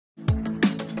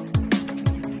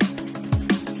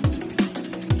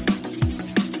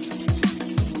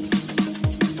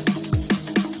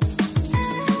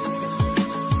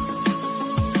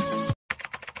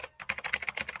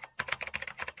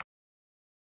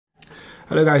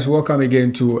Hello guys, welcome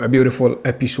again to a beautiful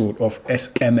episode of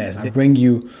SMS. I bring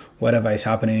you whatever is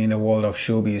happening in the world of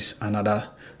showbiz and other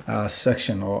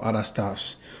section or other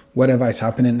stuffs. Whatever is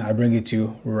happening, I bring it to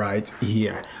you right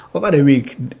here. Over the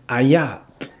week,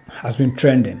 Ayat has been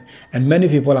trending, and many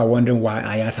people are wondering why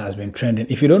Ayat has been trending.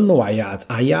 If you don't know Ayat,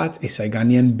 Ayat is a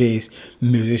Ghanaian-based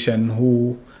musician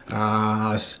who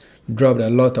has dropped a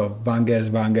lot of bangers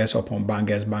upon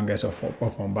bangers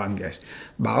upon bangers.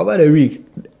 But over the week,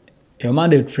 your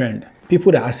man they trend.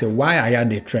 People that ask why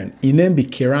Ayat they trend. His name be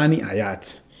Kirani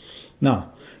Ayat.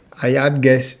 Now,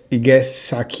 Ayat he gets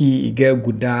Saki, he get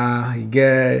Guda, he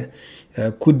get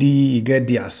Kudi, he get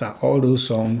Diasa. All those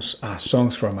songs are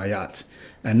songs from Ayat.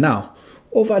 And now,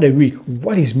 over the week,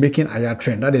 what is making Ayat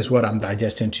trend? That is what I'm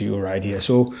digesting to you right here.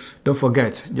 So don't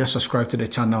forget, just subscribe to the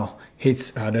channel, hit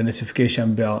the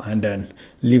notification bell, and then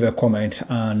leave a comment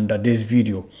under this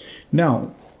video.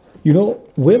 Now, you know,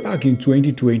 way back in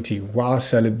 2020, while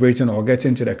celebrating or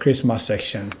getting to the Christmas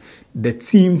section, the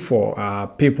theme for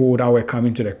people that were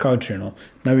coming to the country, now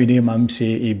we name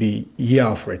say it be year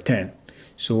of return.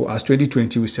 So as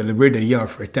 2020, we celebrate the year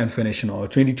of return finishing, or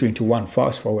 2021,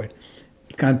 fast forward,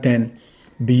 it can turn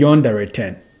beyond the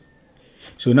return.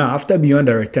 So now after beyond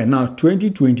the return, now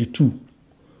 2022,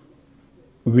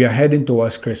 we are heading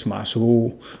towards Christmas.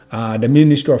 So the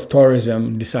Ministry of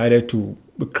Tourism decided to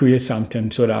create something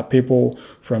so that people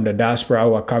from the diaspora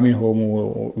who are coming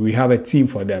home, we have a team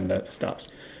for them that stuff.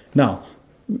 Now,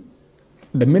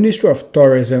 the Ministry of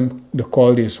Tourism, they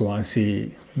call this one,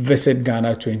 say, Visit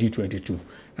Ghana 2022.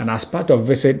 And as part of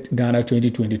Visit Ghana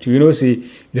 2022, you know,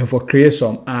 see, then for create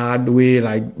some ad way,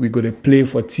 like we go to play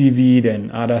for TV,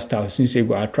 then other stuff, since they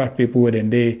go attract people,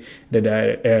 then they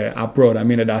abroad, I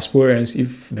mean the diasporans,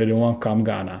 if they don't want to come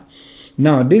Ghana.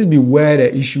 Now, this be where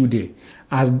the issue there.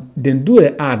 As they do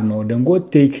the ad, no, then go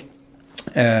take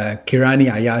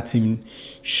Kirani Ayat in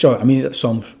short, I mean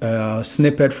some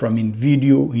snippet from in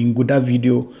Guda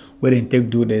video, where they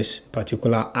do this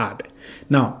particular ad.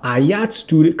 Now, Ayat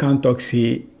studio can talk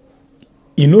say,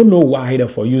 you don't know why they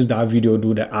for use that video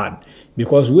do the ad.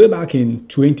 Because way back in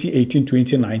 2018,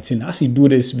 2019, as he do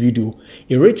this video,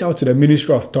 he reached out to the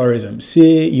Ministry of Tourism,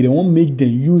 say he don't want to make them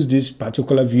use this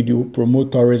particular video,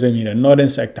 promote tourism in the northern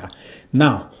sector.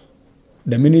 Now,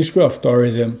 the Ministry of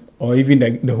Tourism or even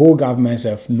the whole government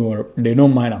have they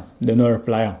don't mind them, they don't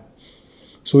reply them.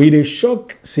 So it is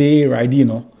shock, say, right, you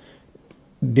know,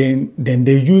 then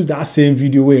they use that same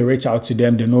video where you reach out to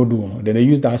them, they no do. No? Then they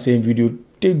use that same video,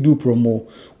 do promo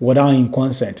without in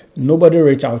consent. Nobody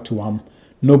reach out to them,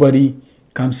 nobody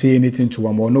come say anything to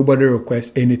them, or nobody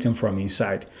request anything from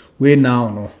inside. Where now,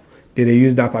 no, they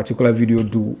use that particular video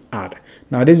do ad.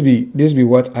 Now this be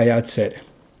what Ayat said.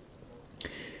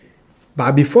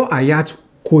 But before Ayat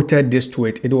quoted this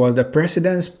tweet, it was the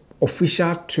president's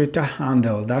official Twitter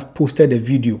handle that posted the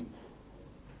video,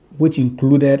 which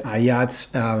included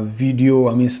Ayat's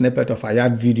snippet of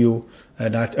Ayat video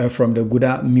that from the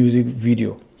Guda music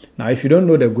video. Now, if you don't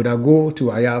know the Guda, go to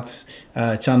Ayat's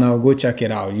channel, go check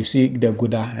it out. You see the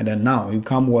Guda, and then now you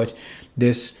come watch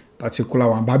this particular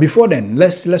one. But before then,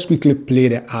 let's quickly play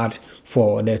the ad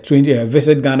for the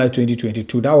Visit Ghana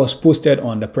 2022 that was posted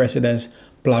on the president's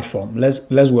platform. Let's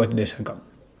watch this and come.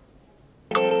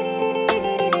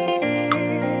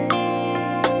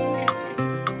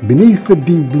 Beneath the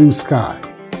deep blue sky,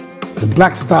 the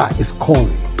black star is calling.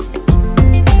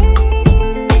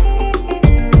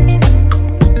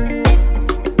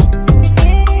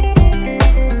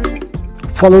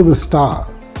 Follow the stars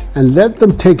and let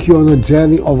them take you on a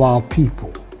journey of our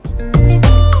people.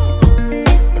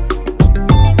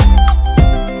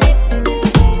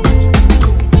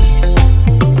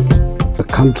 The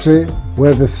country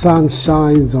where the sun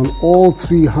shines on all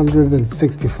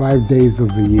 365 days of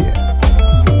the year.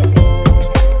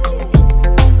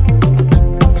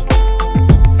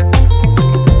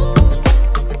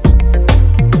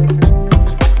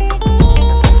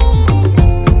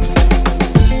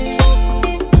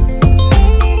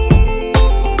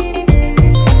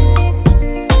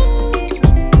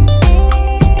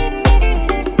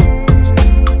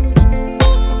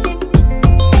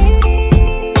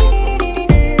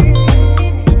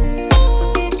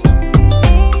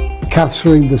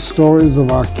 Capturing the stories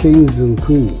of our kings and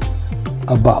queens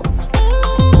above.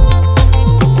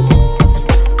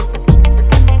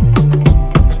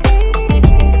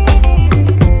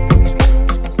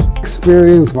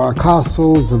 Experience of our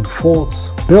castles and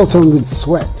forts built on the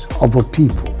sweat of a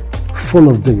people full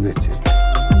of dignity.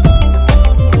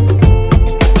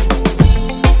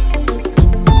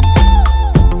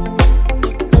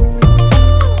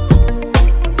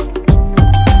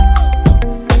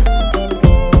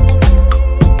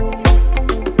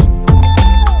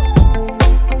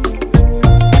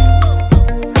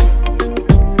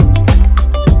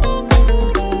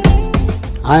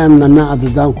 am Nana Addo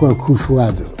Dankwa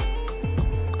Akufo-Addo,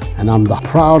 and I'm the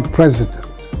proud president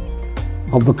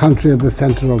of the country at the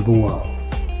center of the world,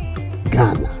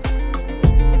 Ghana.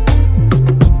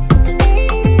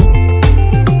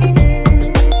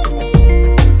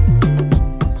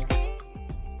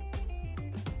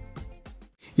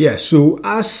 Yeah, so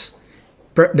as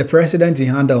the president in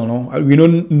handle, no, we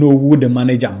don't know who the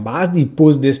manager, but as he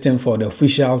post this thing for the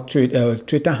official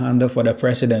Twitter handle for the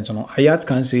president, you know, Ayat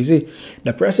can say,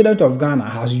 the president of Ghana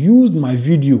has used my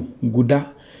video,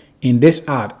 Guda, in this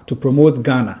ad to promote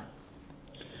Ghana.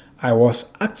 I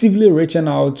was actively reaching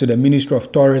out to the Ministry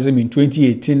of Tourism in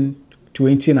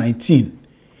 2018-2019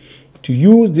 to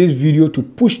use this video to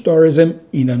push tourism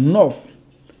in the north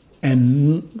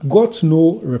and got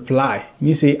no reply.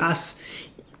 Me say, as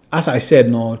I said,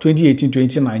 no,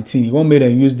 2018-2019, he won't made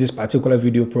them use this particular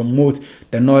video promote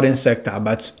the northern sector,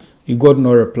 but he got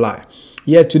no reply.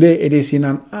 Yet today it is in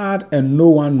an ad and no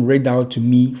one reached out to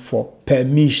me for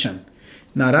permission.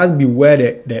 Now that's be where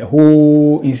the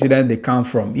whole incident they come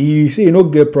from. You see, you don't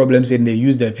get problems and they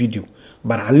use the video,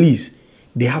 but at least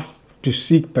they have to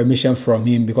seek permission from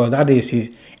him because that is his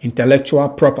intellectual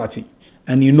property.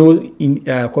 And you know, in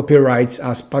copyrights,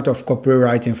 as part of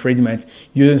copyright infringement,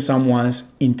 using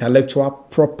someone's intellectual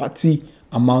property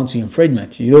amounts to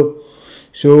infringement, you know.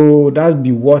 So that's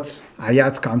be what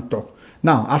Ayat can talk.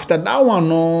 Now, after that one,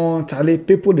 no, Charlie,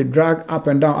 people they drag up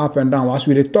and down. As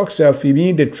we they talk selfie,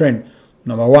 being the trend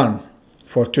number one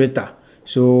for Twitter.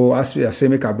 So as we are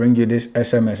saying, I can bring you this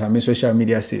SMS. I mean, social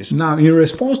media says. Now, in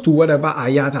response to whatever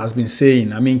Ayat has been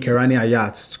saying, I mean, Kirani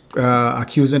Ayat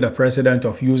accusing the president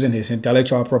of using his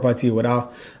intellectual property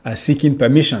without seeking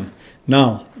permission.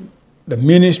 Now, the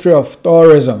Ministry of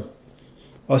Tourism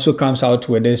also comes out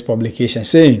with this publication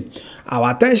saying,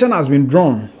 our attention has been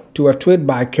drawn to a tweet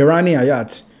by Kirani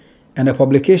Ayat and a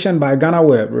publication by Ghana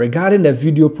Web regarding the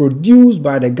video produced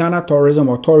by the Ghana Tourism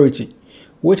Authority,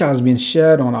 which has been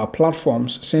shared on our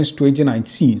platforms since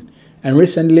 2019 and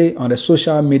recently on the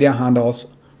social media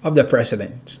handles of the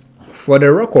president. For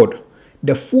the record,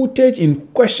 the footage in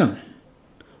question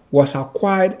was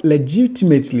acquired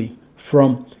legitimately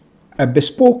from a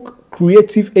bespoke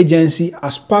creative agency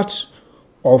as part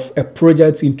of a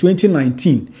project in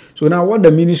 2019. So now what the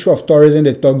Ministry of Tourism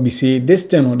they talk be say, this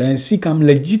thing then see come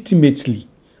legitimately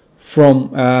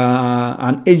from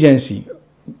an agency.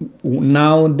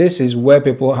 Now this is where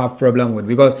people have problem with,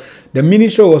 because the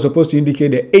ministry was supposed to indicate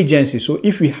the agency. So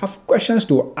if we have questions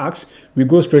to ask, we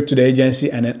go straight to the agency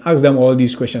and then ask them all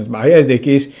these questions. But here's the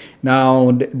case.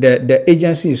 Now the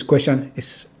agency's question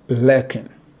is lacking.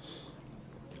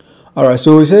 All right,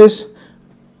 so it says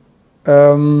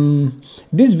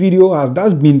this video has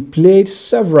thus been played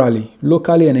severally,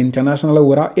 locally and internationally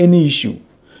without any issue.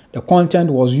 The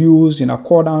content was used in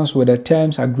accordance with the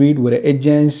terms agreed with the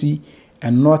agency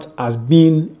and not as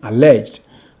being alleged,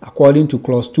 according to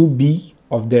Clause 2B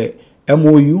of the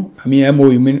MOU,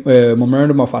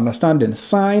 Memorandum of Understanding,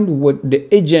 signed with the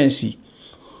agency,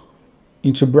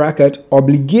 into bracket,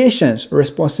 obligations,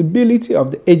 responsibility of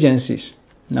the agencies.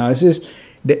 Now it says,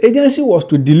 the agency was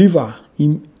to deliver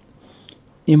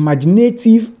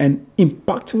imaginative and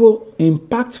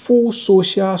impactful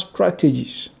social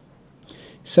strategies,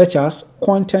 such as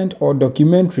content or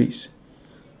documentaries,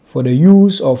 for the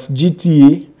use of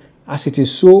GTA as it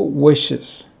is so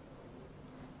wishes.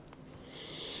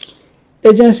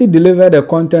 Agency delivered the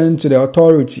content to the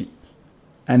authority,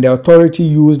 and the authority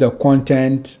used the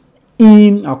content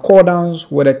in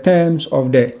accordance with the terms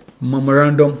of the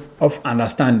Memorandum of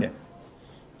Understanding.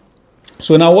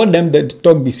 So now what them the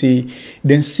talk be say,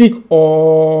 then seek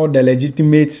all the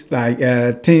legitimate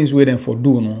things with them for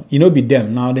do, no, you know, be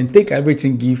them. Now then take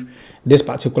everything, give this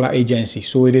particular agency.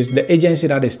 So it is the agency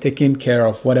that is taking care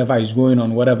of whatever is going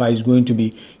on, whatever is going to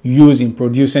be used in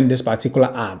producing this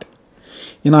particular ad.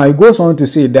 You know, it goes on to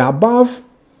say the above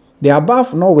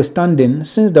notwithstanding,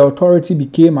 since the authority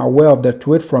became aware of the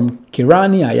tweet from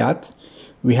Kirani Ayat,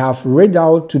 we have reached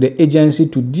out to the agency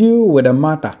to deal with the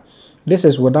matter. This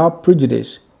is without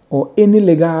prejudice or any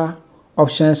legal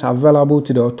options available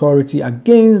to the authority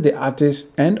against the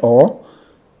artist and or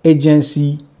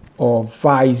agency or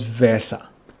vice versa.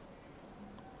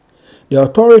 The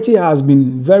authority has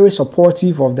been very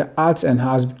supportive of the arts and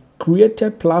has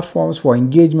created platforms for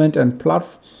engagement and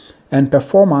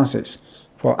performances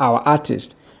for our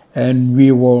artists, and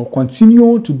we will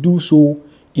continue to do so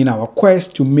in our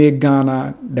quest to make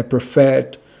Ghana the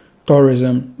preferred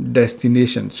tourism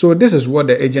destination. So this is what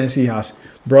the agency has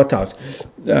brought out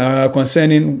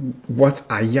concerning what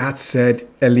Ayat said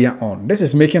earlier on. This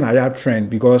is making Ayat trend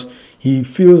because he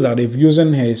feels that if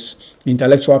using his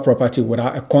intellectual property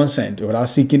without a consent, without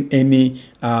seeking any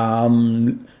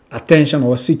attention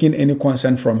or seeking any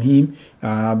consent from him.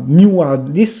 Meanwhile,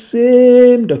 this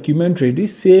same documentary,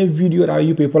 this same video that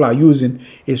you people are using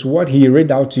is what he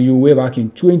read out to you way back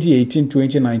in 2018,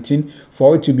 2019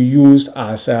 for it to be used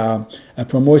as a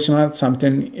promotional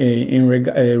something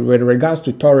with regards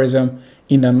to tourism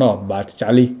in the north. But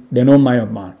Charlie, they know my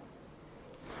man.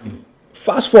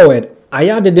 Fast forward,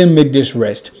 Ayat didn't make this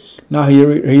rest. Now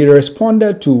he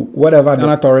responded to whatever the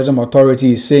Ghana Tourism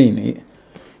Authority is saying.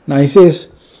 Now he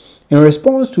says, in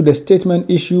response to the statement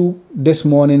issued this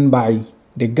morning by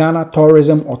the Ghana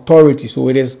Tourism Authority, so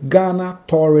it is Ghana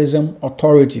Tourism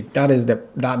Authority, that is the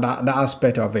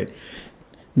aspect of it.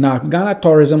 Now, Ghana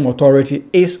Tourism Authority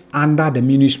is under the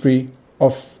Ministry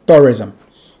of Tourism.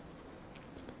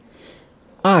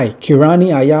 I, Kirani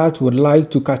Ayat, would like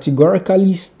to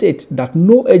categorically state that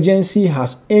no agency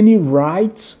has any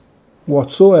rights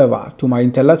whatsoever to my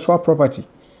intellectual property.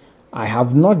 I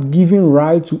have not given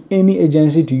right to any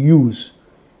agency to use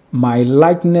my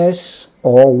likeness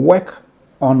or work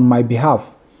on my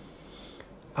behalf.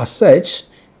 As such,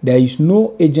 there is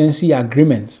no agency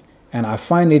agreement, and I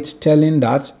find it telling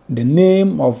that the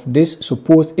name of this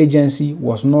supposed agency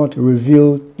was not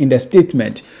revealed in the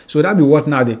statement. So that be what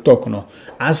now they talk now.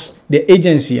 As the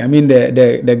agency, I mean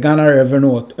the Ghana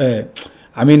Revenue,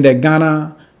 the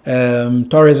Ghana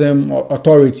Tourism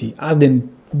Authority, as they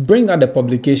bring out the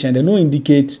publication, they don't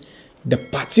indicate the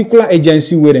particular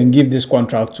agency where they give this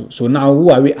contract to. So now who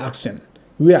are we asking?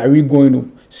 Where are we going to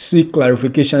seek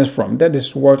clarifications from? That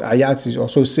is what Ayat is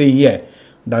also saying here,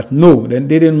 that no, they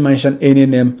didn't mention any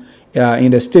name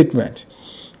in the statement.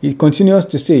 He continues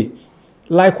to say,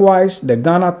 likewise, the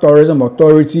Ghana Tourism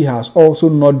Authority has also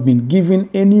not been given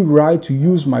any right to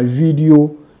use my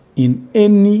video in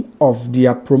any of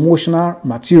their promotional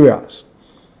materials.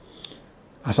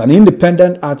 As an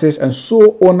independent artist and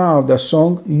sole owner of the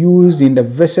song used in the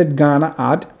Visit Ghana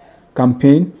ad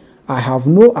campaign, I have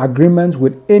no agreement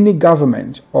with any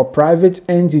government or private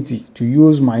entity to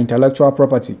use my intellectual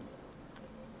property.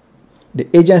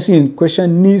 The agency in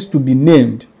question needs to be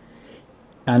named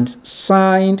and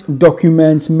signed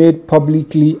documents made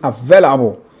publicly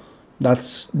available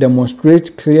that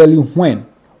demonstrate clearly when,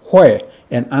 where,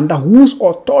 and under whose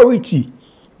authority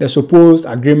the supposed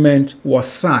agreement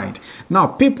was signed. Now,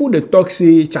 people they talk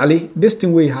say, Charlie, this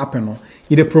thing will happen.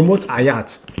 They promote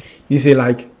Ayat. You say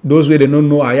like those way they don't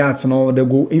know Ayat, they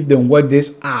go if they watch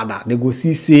this ad, they go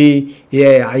say,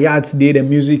 yeah, Ayat did the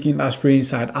music industry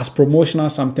inside as promotional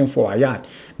something for Ayat.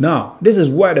 Now, this is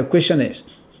where the question is.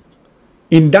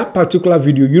 In that particular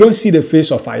video, you don't see the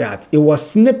face of Ayat. It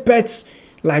was snippets,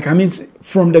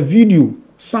 from the video.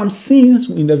 Some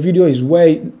scenes in the video is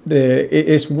where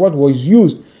is what was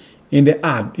used in the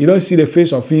ad. You don't see the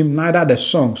face of him, neither the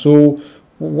song. So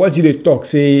what did they talk?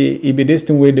 Say it be this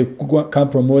thing where they can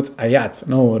promote Ayat.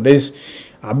 No,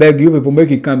 this I beg you people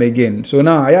make it come again. So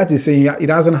now Ayat is saying he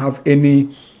doesn't have any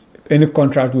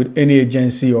contract with any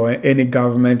agency or any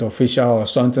government official or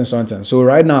something. So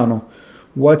right now,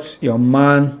 what's your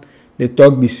man they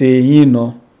talk be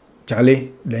saying,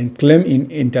 Charlie, then claim in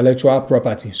intellectual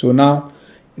property. So now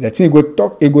the thing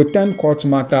go turn court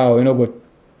matter or go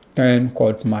turn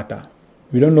court matter.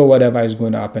 We don't know whatever is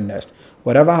going to happen next.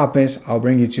 Whatever happens, I'll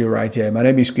bring it to you right here. My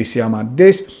name is Kwesi.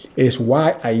 This is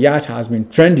why Ayat has been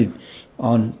trending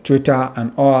on Twitter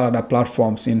and all other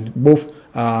platforms in both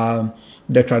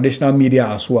the traditional media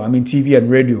as well. TV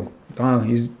and radio.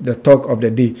 Is the talk of the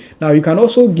day. Now, you can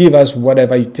also give us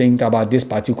whatever you think about this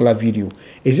particular video.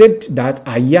 Is it that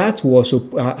Ayat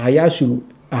should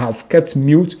have kept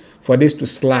mute for this to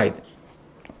slide,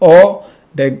 or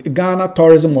the Ghana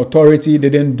Tourism Authority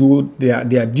didn't do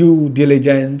their due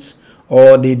diligence,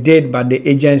 or they did but the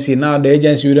agency, now the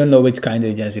agency, we don't know which kind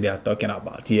of agency they are talking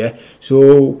about here.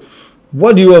 So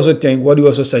what do you also think? What do you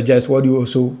also suggest? What do you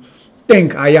also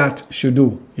think Ayat should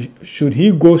do? Should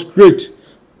he go straight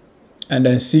and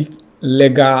then seek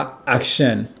legal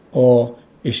action, or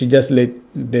you should just let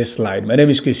this slide? My name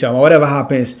is Kwesi. Whatever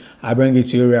happens, I bring it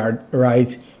to you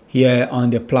right here on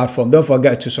the platform. Don't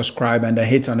forget to subscribe and then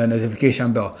hit on the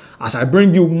notification bell as I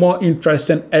bring you more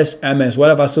interesting SMS.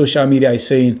 Whatever social media is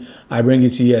saying, I bring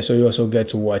it to you, so you also get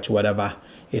to watch whatever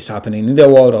is happening in the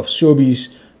world of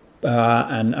showbiz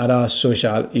and other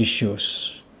social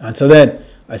issues. Until then,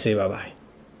 I say bye-bye.